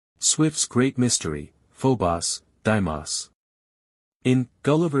Swift's Great Mystery, Phobos, Deimos. In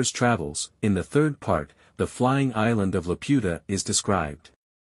Gulliver's Travels, in the third part, the flying island of Laputa is described.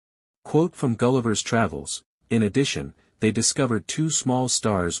 Quote from Gulliver's Travels, in addition, they discovered two small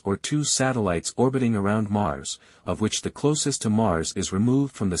stars or two satellites orbiting around Mars, of which the closest to Mars is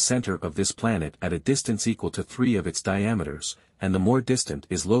removed from the center of this planet at a distance equal to 3 of its diameters, and the more distant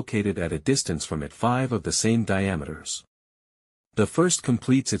is located at a distance from it 5 of the same diameters. The first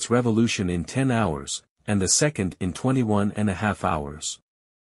completes its revolution in 10 hours, and the second in 21.5 hours.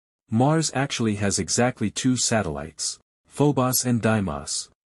 Mars actually has exactly 2 satellites, Phobos and Deimos.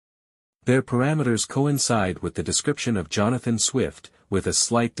 Their parameters coincide with the description of Jonathan Swift, with a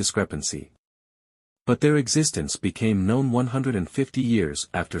slight discrepancy. But their existence became known 150 years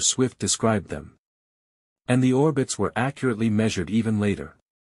after Swift described them. And the orbits were accurately measured even later.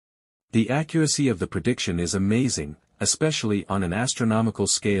 The accuracy of the prediction is amazing, especially on an astronomical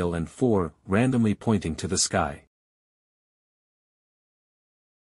scale and 4 randomly pointing to the sky.